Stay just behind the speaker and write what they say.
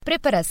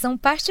Preparação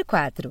parte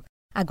 4.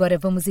 Agora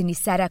vamos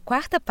iniciar a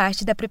quarta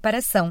parte da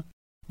preparação.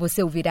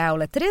 Você ouvirá a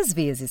aula 3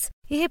 vezes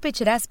e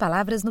repetirá as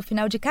palavras no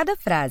final de cada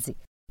frase.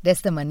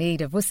 Desta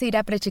maneira, você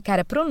irá praticar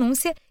a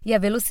pronúncia e a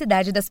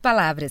velocidade das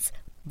palavras.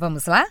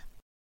 Vamos lá?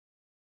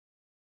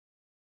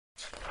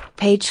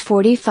 Page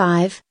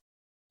 45.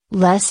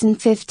 Lesson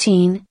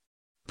 15.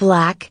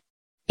 Black,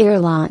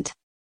 Ireland.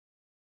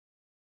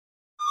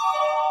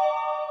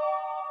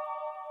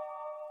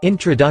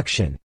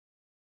 Introduction.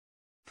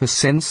 For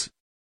since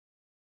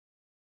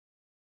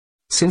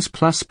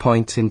plus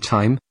point in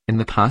time, in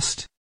the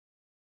past.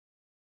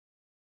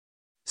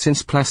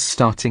 Since plus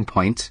starting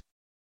point.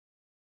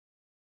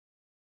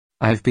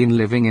 I have been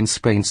living in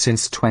Spain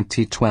since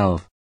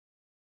 2012.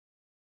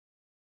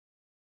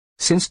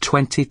 Since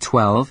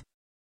 2012,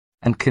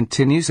 and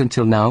continues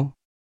until now.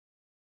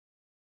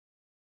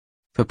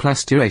 For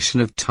plus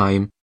duration of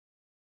time.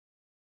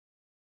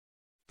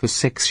 For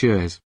 6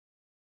 years.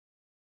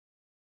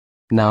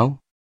 Now.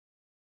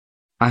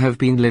 I have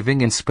been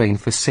living in Spain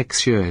for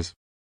 6 years.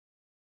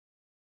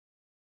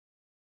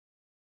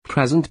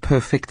 Present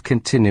perfect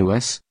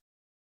continuous.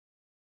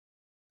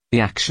 The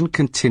action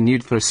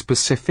continued for a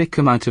specific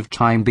amount of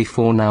time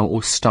before now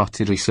or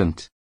started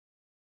recent.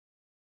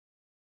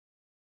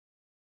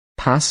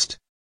 Past.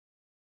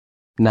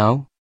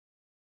 Now.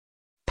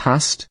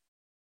 Past.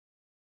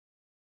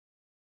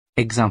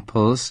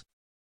 Examples.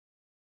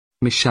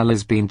 Michel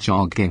has been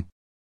jogging.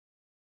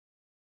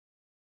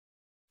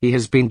 He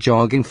has been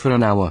jogging for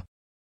an hour.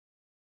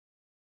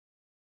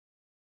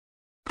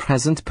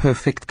 Present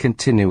perfect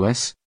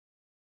continuous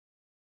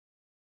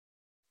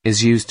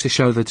is used to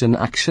show that an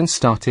action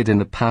started in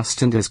the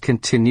past and has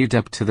continued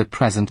up to the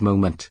present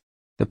moment.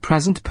 The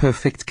present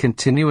perfect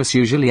continuous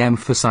usually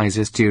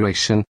emphasizes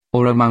duration,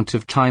 or amount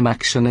of time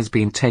action has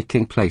been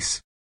taking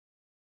place.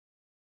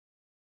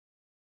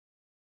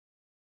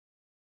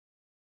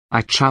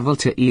 I travel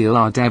to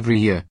Éluard every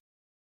year.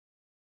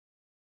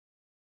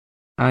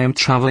 I am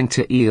traveling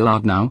to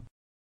Éluard now.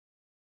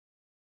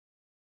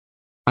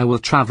 I will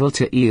travel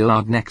to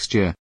Éluard next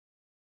year.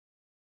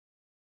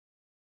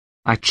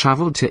 I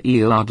traveled to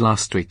Éluard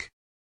last week.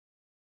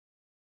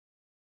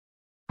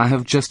 I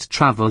have just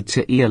traveled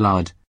to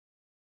Éluard.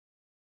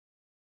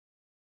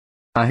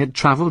 I had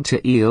traveled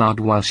to Éluard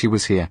while she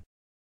was here.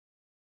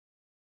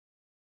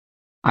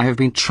 I have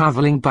been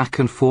traveling back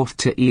and forth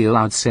to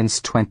Éluard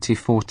since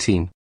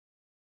 2014.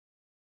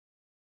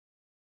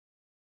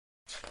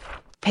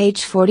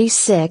 Page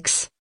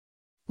 46.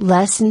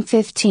 Lesson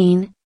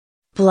 15.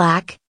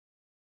 Black.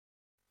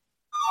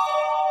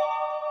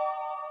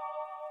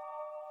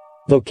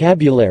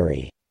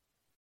 Vocabulary.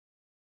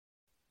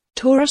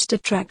 Tourist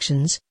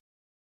attractions.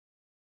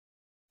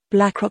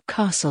 Blackrock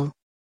Castle.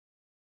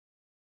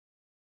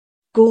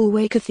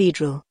 Galway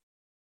Cathedral.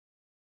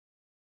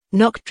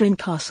 Knockdrin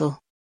Castle.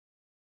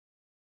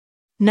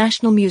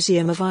 National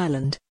Museum of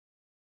Ireland.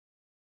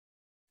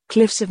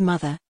 Cliffs of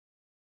Moher.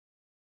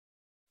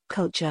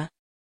 Culture.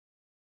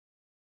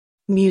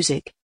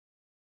 Music.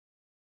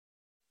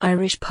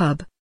 Irish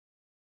pub.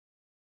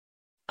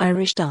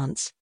 Irish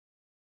dance.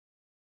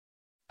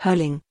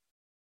 Hurling.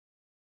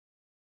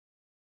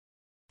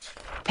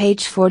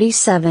 Page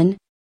 47.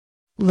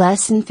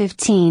 Lesson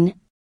 15.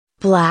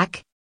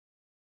 Black.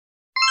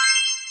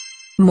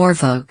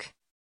 Morvoke.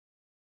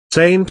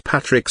 St.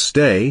 Patrick's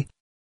Day.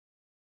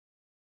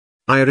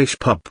 Irish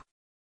pub.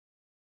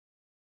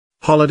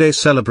 Holiday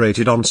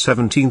celebrated on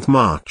 17th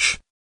March.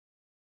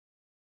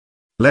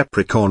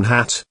 Leprechaun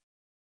hat.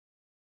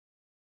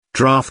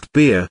 Draft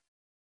beer.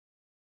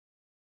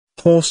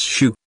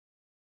 Horseshoe.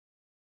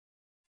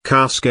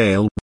 Cask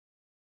ale.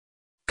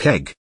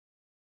 Keg.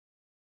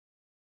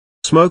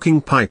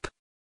 Smoking pipe.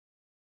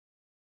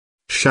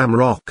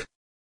 Shamrock.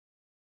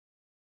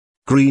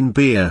 Green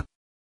beer.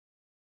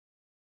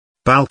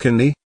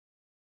 Balcony.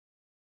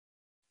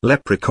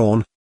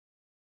 Leprechaun.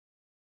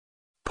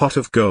 Pot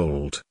of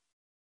gold.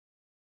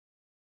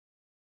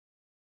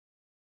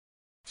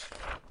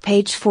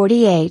 Page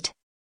 48.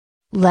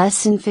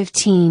 Lesson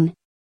 15.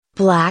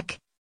 Black.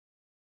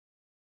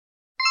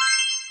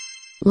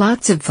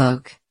 Lots of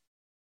folk.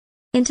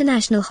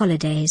 International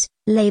holidays,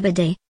 Labor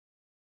Day.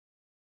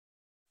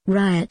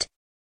 Riot.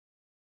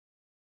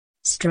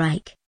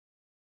 Strike.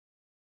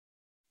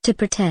 To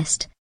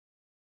protest.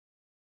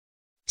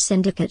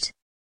 Syndicate.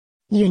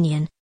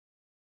 Union.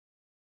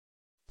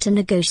 To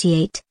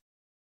negotiate.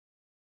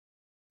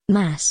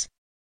 Mass.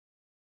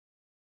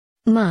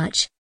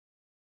 March.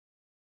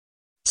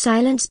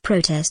 Silence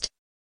protest.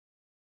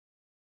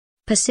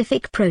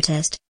 Pacific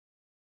protest.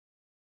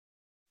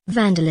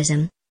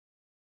 Vandalism.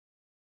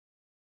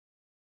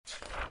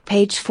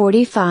 Page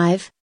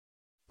 45.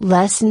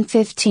 Lesson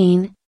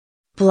 15.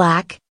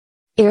 Black,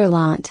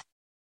 Ireland.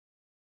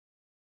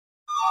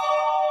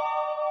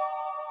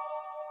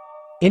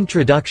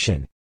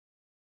 Introduction.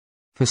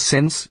 For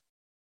since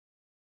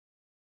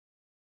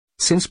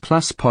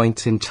plus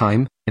point in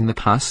time, in the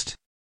past.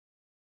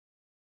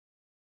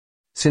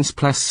 Since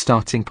plus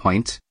starting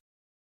point.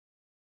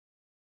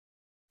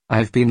 I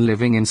have been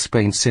living in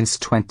Spain since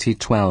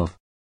 2012.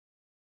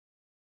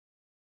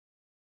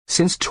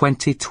 Since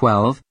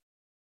 2012,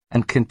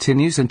 and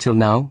continues until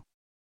now.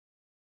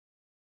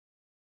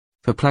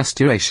 For plus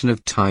duration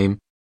of time.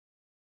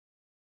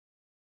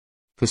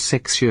 For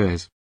 6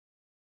 years.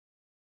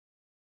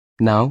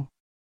 Now.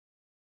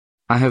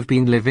 I have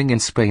been living in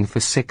Spain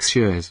for 6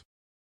 years.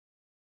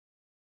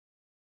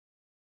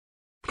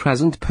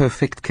 Present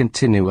perfect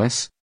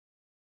continuous.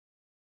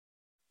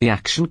 The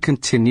action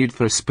continued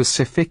for a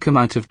specific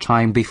amount of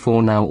time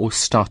before now or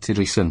started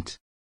recent.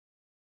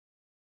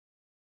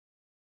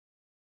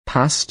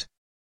 Past.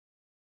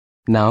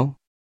 Now.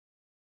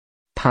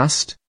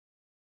 Past.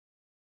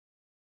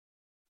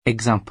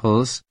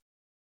 Examples.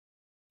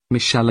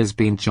 Michelle has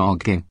been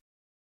jogging.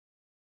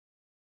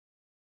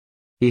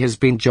 He has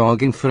been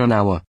jogging for an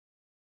hour.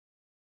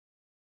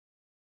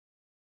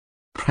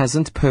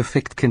 Present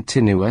perfect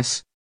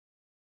continuous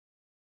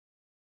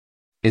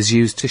is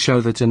used to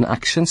show that an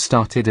action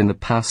started in the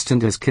past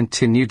and has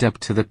continued up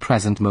to the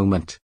present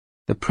moment.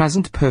 The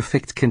present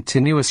perfect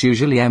continuous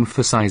usually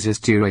emphasizes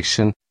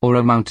duration, or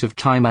amount of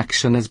time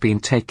action has been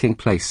taking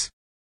place.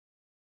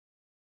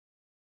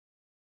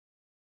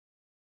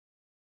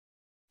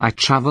 I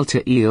travel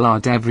to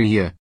Elad every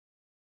year.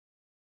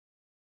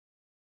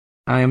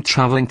 I am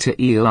traveling to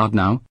Elad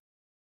now.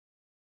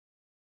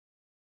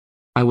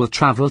 I will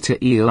travel to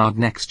Elad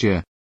next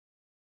year.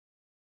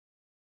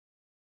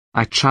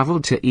 I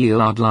traveled to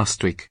Elad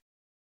last week.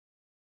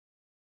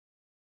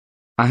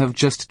 I have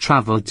just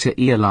traveled to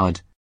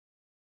Elad.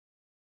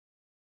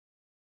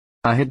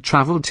 I had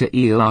traveled to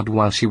Elad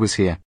while she was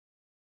here.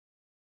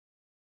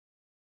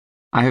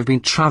 I have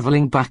been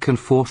traveling back and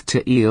forth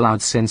to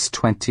Elad since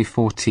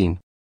 2014.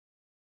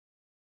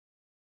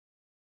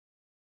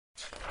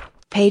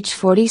 Page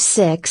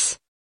 46.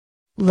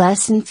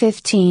 Lesson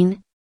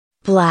 15.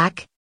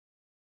 Black.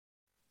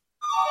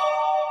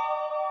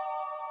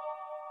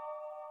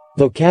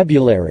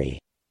 Vocabulary.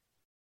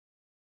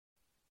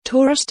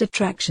 Tourist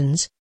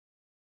attractions.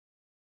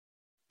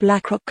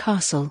 Blackrock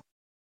Castle.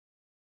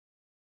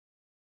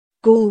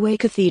 Galway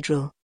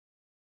Cathedral.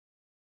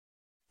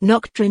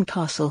 Knockdrin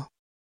Castle.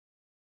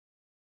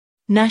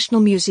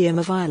 National Museum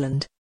of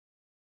Ireland.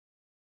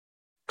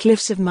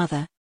 Cliffs of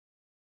Moher.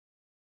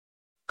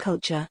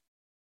 Culture.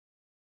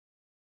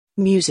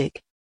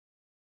 Music.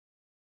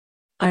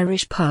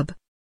 Irish pub.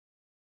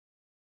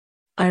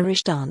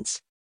 Irish dance.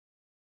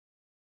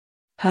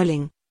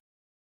 Hurling.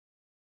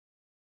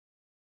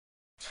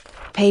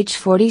 Page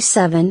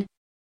 47.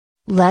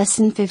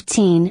 Lesson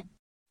 15.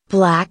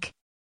 Black.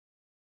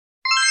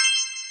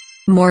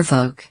 More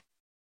Vogue.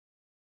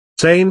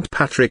 St.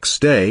 Patrick's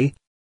Day.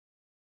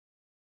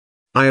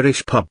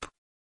 Irish pub.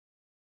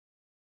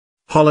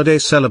 Holiday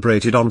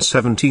celebrated on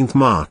 17th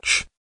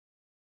March.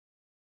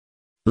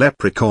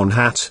 Leprechaun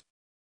hat.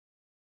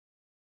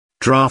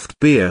 Draft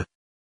beer.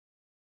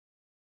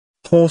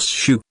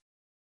 Horseshoe.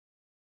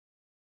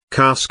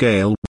 Car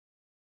scale.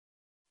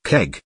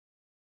 Keg.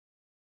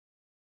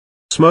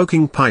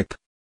 Smoking pipe.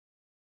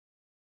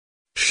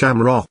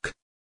 Shamrock.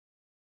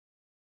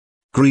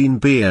 Green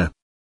beer.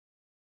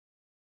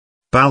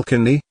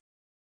 Balcony.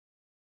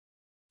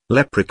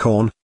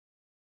 Leprechaun.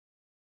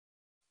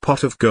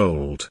 Pot of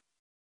gold.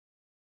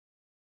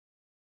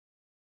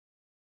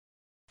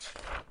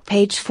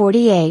 Page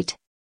 48.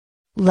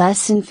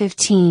 Lesson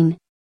 15.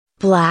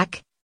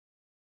 Black.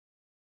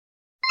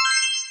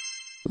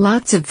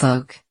 Lots of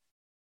Vogue.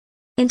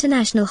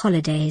 International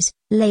holidays,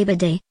 Labor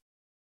Day.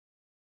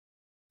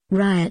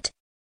 Riot.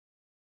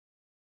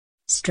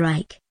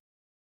 Strike.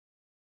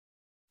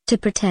 To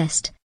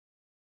protest.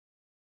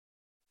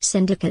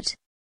 Syndicate.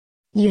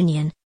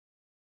 Union.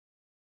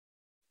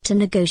 To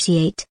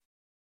negotiate.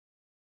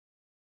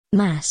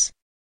 Mass.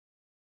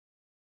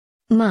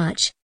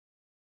 March.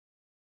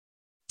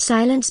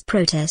 Silence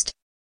protest.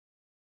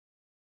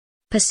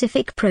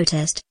 Pacific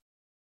protest.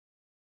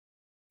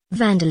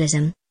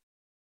 Vandalism.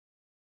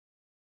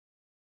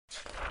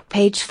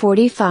 Page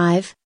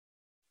 45.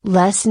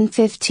 Lesson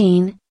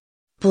 15.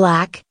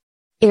 Black.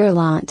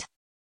 Ireland.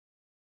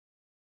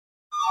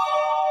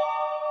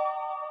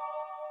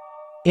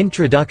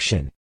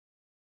 Introduction.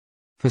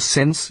 For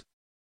since.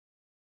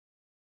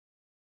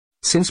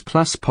 Since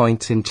plus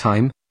point in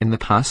time, in the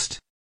past.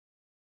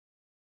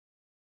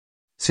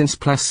 Since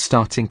plus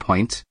starting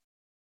point.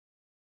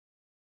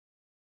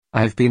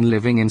 I have been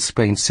living in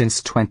Spain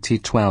since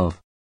 2012.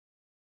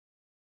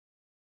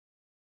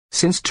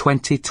 Since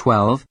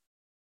 2012,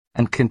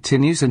 and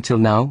continues until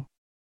now.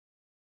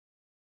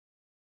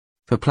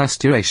 For plus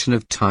duration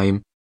of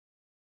time.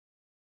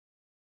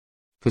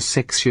 For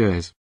 6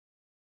 years.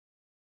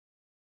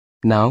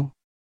 Now.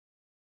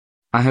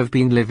 I have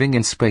been living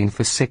in Spain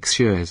for 6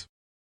 years.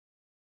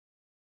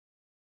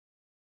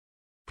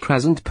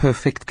 Present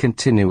perfect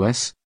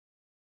continuous.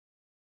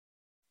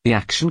 The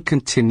action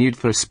continued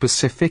for a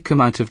specific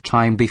amount of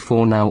time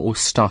before now or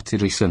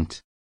started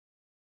recent.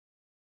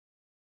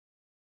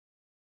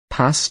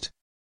 Past.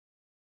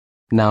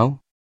 Now.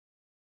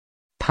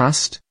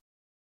 Past.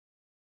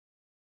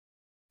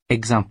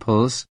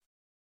 Examples.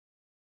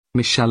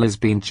 Michelle has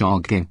been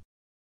jogging.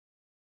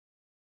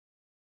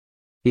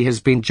 He has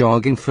been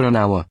jogging for an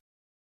hour.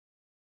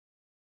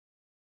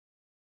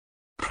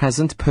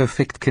 Present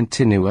perfect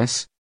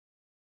continuous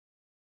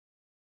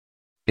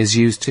is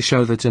used to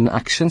show that an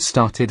action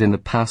started in the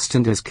past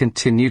and has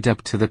continued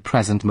up to the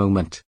present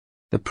moment.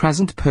 The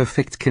present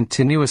perfect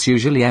continuous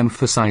usually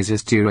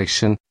emphasizes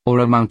duration, or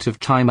amount of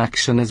time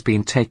action has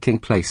been taking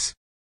place.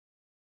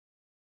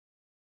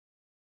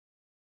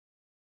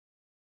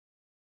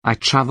 I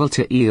travel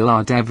to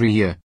Elad every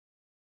year.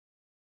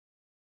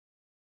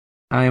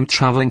 I am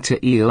traveling to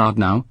Elad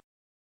now.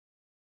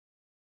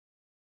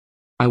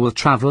 I will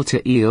travel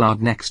to Elad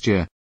next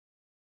year.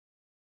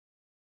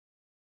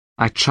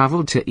 I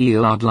traveled to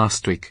Elad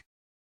last week.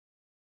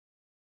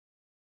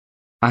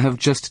 I have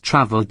just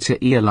traveled to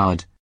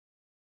Elad.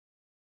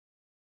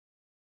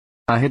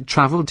 I had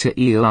traveled to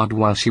Elad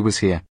while she was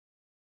here.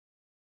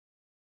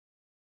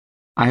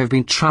 I have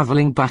been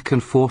traveling back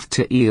and forth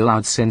to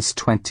Elad since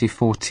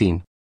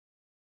 2014.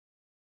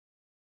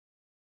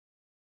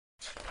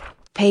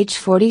 Page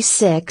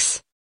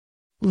 46.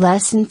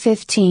 Lesson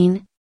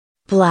 15.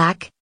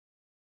 Black.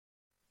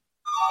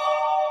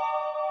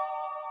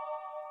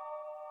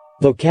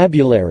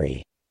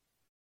 Vocabulary.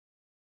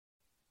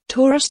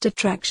 Tourist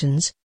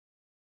attractions.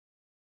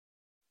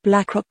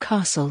 Blackrock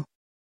Castle.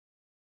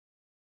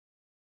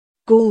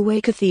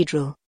 Galway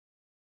Cathedral.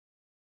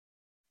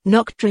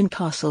 Knockdrin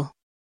Castle.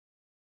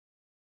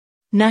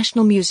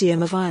 National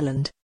Museum of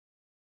Ireland.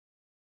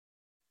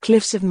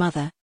 Cliffs of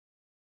Moher.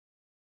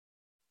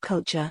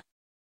 Culture.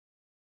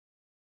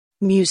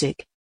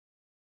 Music.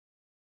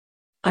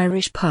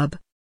 Irish pub.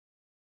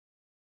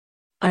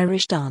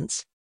 Irish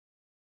dance.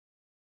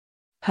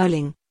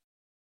 Hurling.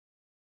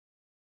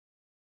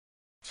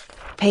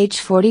 Page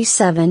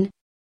 47.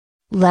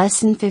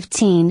 Lesson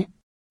 15.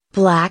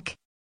 Black.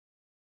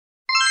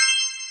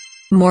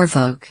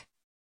 Morvoke.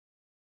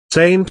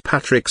 St.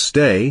 Patrick's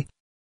Day.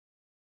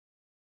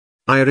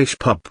 Irish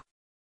pub.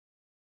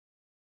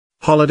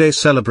 Holiday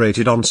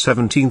celebrated on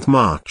 17th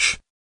March.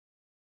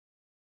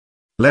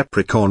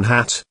 Leprechaun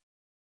hat.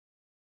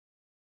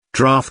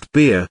 Draft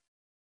beer.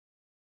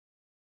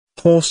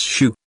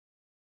 Horseshoe.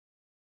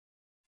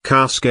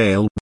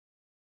 Carscale.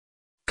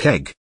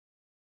 Keg.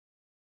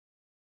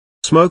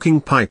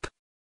 Smoking pipe.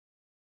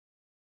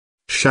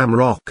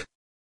 Shamrock.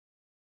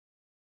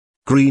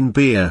 Green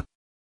beer.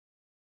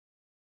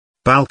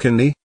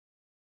 Balcony.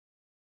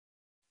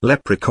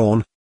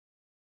 Leprechaun.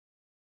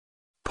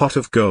 Pot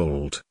of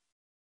gold.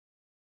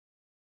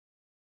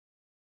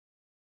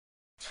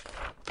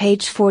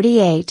 Page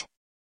 48.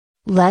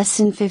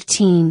 Lesson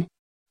 15.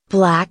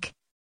 Black.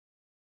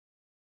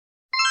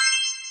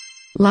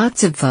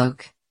 Lots of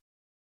folk.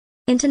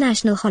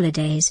 International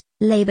holidays,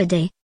 Labor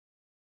Day.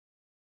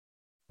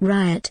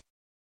 Riot.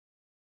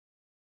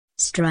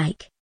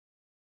 Strike.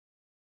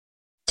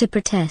 To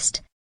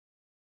protest.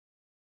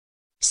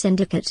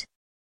 Syndicate.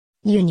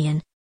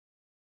 Union.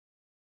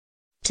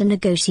 To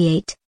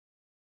negotiate.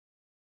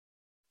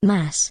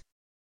 Mass.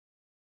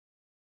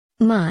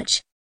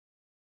 March.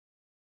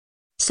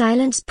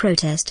 Silence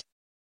protest.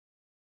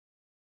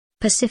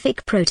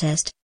 Pacific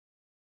protest.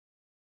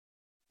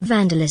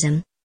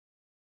 Vandalism.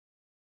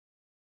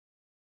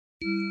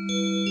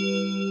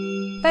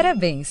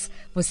 Parabéns!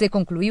 Você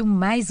concluiu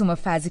mais uma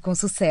fase com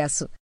sucesso.